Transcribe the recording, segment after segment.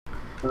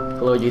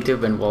Hello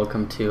YouTube and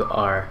welcome to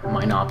our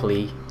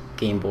Mineopoly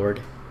game board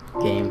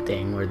game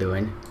thing we're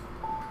doing.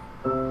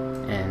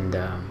 And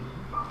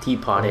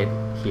Teapotted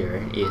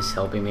here is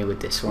helping me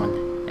with this one,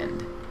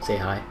 and say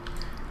hi.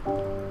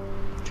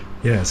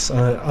 Yes,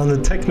 on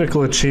the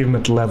technical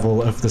achievement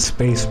level of the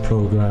space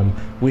program,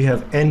 we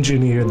have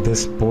engineered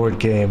this board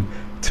game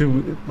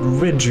to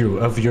rid you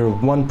of your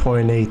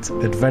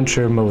 1.8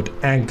 adventure mode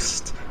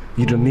angst.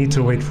 You don't need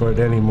to wait for it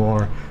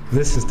anymore.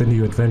 This is the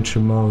new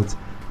adventure mode,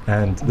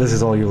 and this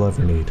is all you'll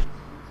ever need.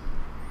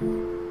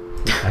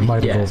 I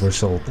might have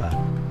oversold that.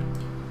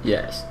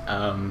 Yes,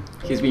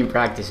 he's been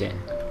practicing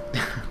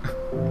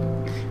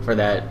for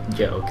that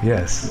joke.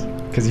 Yes,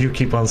 because you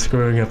keep on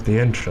screwing up the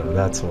intro,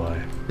 that's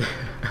why.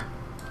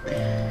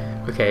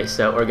 Okay,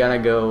 so we're gonna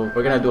do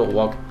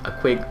a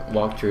quick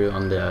walkthrough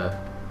on the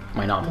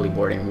Mineopoly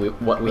board and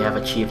what we have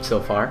achieved so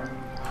far.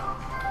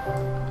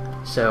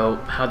 So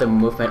how the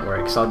movement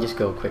works, I'll just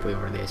go quickly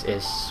over this,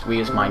 is we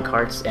use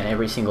minecarts and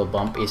every single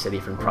bump is a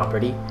different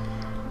property.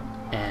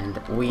 And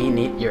we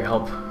need your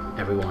help,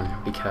 everyone,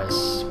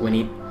 because we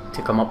need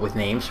to come up with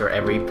names for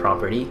every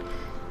property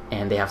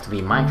and they have to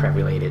be Minecraft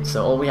related.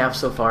 So all we have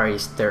so far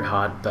is Third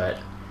Hot, but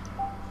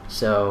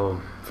so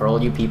for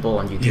all you people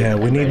on YouTube, yeah,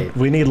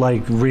 we need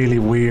like really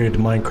weird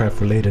Minecraft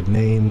related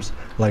names,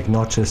 like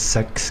not just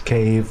Sex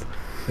Cave,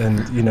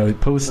 and you know,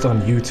 post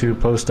on YouTube,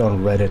 post on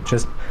Reddit,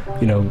 just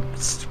you know,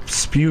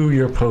 spew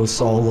your posts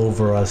all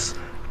over us.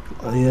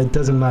 It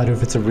doesn't matter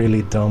if it's a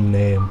really dumb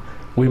name.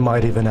 We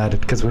might even add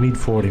it because we need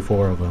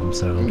 44 of them,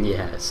 so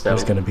yeah, so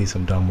there's gonna be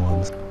some dumb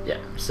ones. Yeah,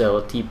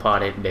 so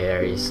Teapotted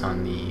there is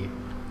on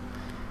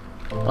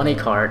a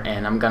cart,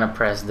 and I'm gonna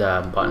press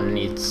the button.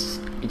 It's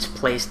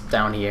placed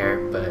down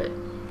here, but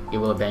it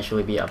will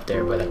eventually be up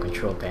there by the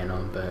control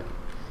panel. But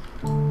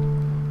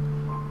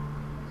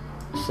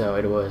so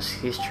it was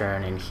his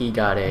turn, and he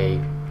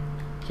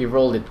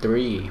rolled a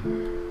 3,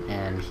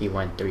 and he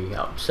went 3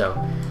 up. So,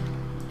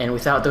 and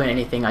without doing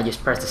anything, I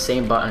just press the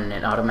same button,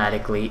 and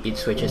automatically it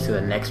switches to the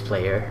next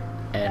player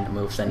and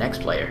moves the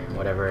next player,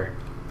 whatever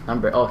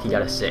number. Oh, he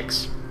got a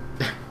 6.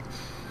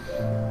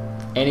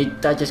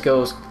 And that just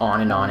goes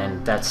on,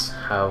 and that's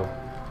how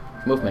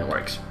movement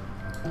works.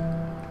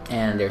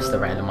 And there's the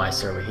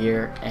randomizer over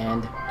here,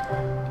 and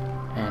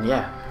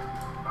yeah.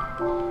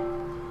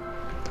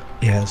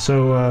 Yeah,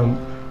 so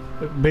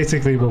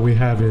basically what we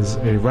have is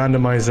a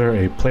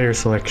randomizer, a player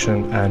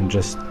selection, and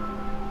just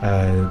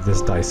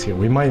this dice here.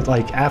 We might,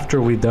 like,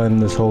 after we've done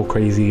this whole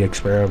crazy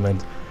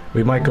experiment,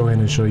 we might go in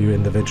and show you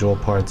individual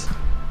parts.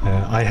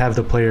 I have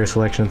the player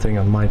selection thing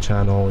on my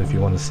channel if you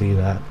want to see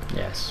that.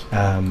 Yes.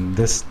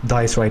 This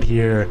dice right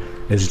here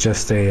is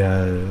just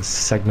a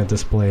segment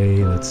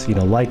display that's, you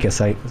know, like a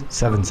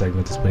 7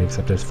 segment display,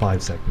 except there's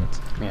 5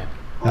 segments. Yeah.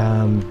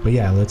 But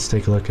yeah, let's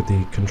take a look at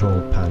the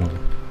control panel.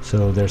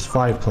 So there's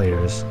 5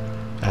 players.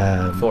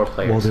 4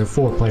 players. Well, there are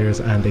 4 players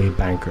and a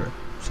banker.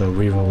 So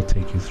Riva will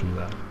take you through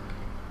that.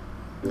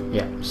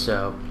 Yeah,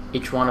 so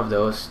each one of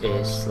those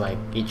is like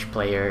each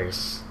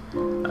player's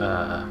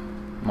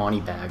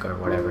money bag or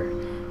whatever.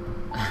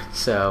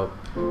 So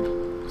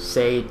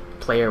say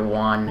player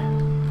 1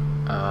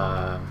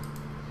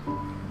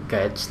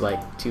 gets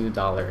like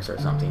 $2 or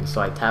something,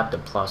 so I tap the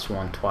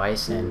 +1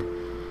 twice and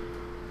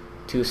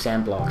 2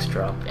 sand blocks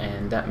drop,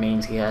 and that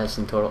means he has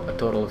in total a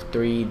total of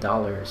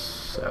 $3.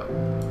 So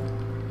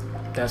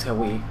that's how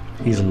we...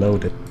 He's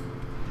loaded.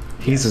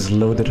 He's as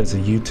loaded as a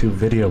YouTube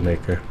video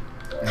maker.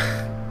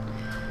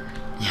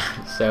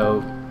 Yeah,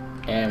 so,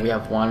 and we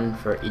have 1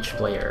 for each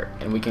player,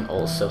 and we can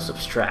also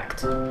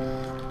subtract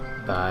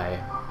by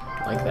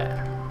like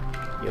that.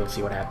 You'll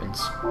see what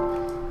happens.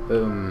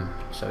 Boom.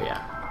 So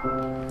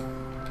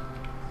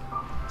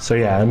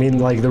yeah, I mean,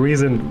 like, the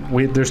reason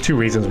there's 2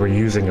 reasons we're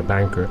using a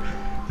banker.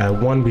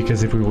 One,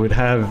 because if we would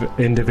have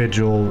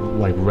individual,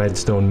 like,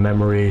 redstone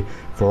memory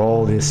for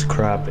all this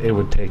crap, it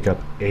would take up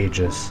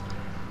ages.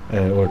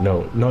 Or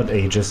no, not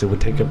ages, it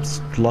would take up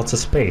lots of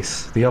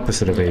space. The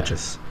opposite of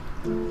ages.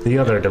 The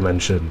other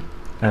dimension.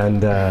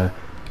 And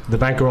the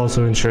banker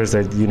also ensures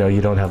that, you know,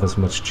 you don't have as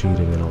much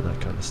cheating and all that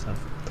kind of stuff.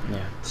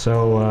 Yeah.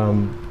 So,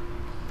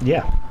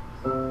 yeah.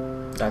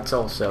 That's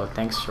all. So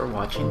thanks for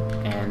watching,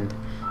 and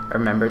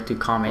remember to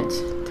comment,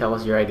 tell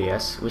us your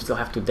ideas. We still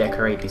have to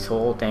decorate this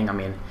whole thing. I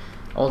mean,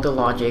 all the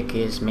logic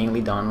is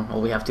mainly done.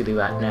 All we have to do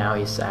now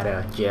is add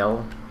a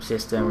gel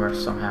system or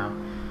somehow.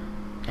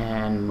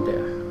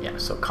 And yeah,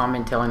 so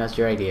comment telling us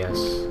your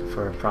ideas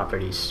for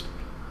properties.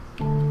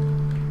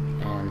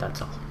 And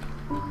that's all.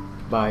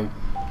 Bye.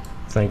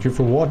 Thank you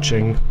for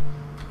watching.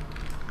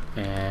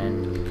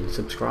 And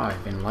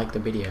subscribe and like the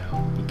video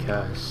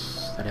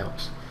because that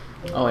helps.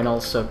 Oh, and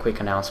also a quick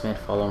announcement,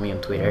 follow me on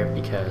Twitter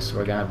because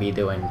we're gonna be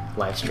doing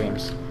live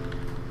streams.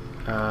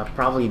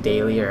 Probably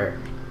daily or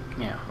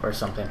or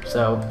something.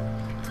 So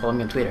follow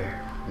me on Twitter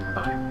and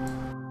bye.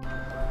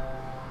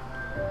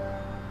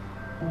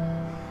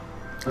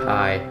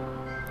 Hi.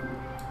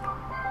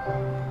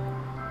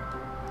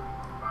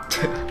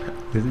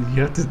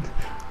 You have to...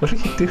 What are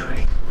you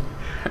doing?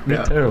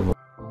 You're terrible.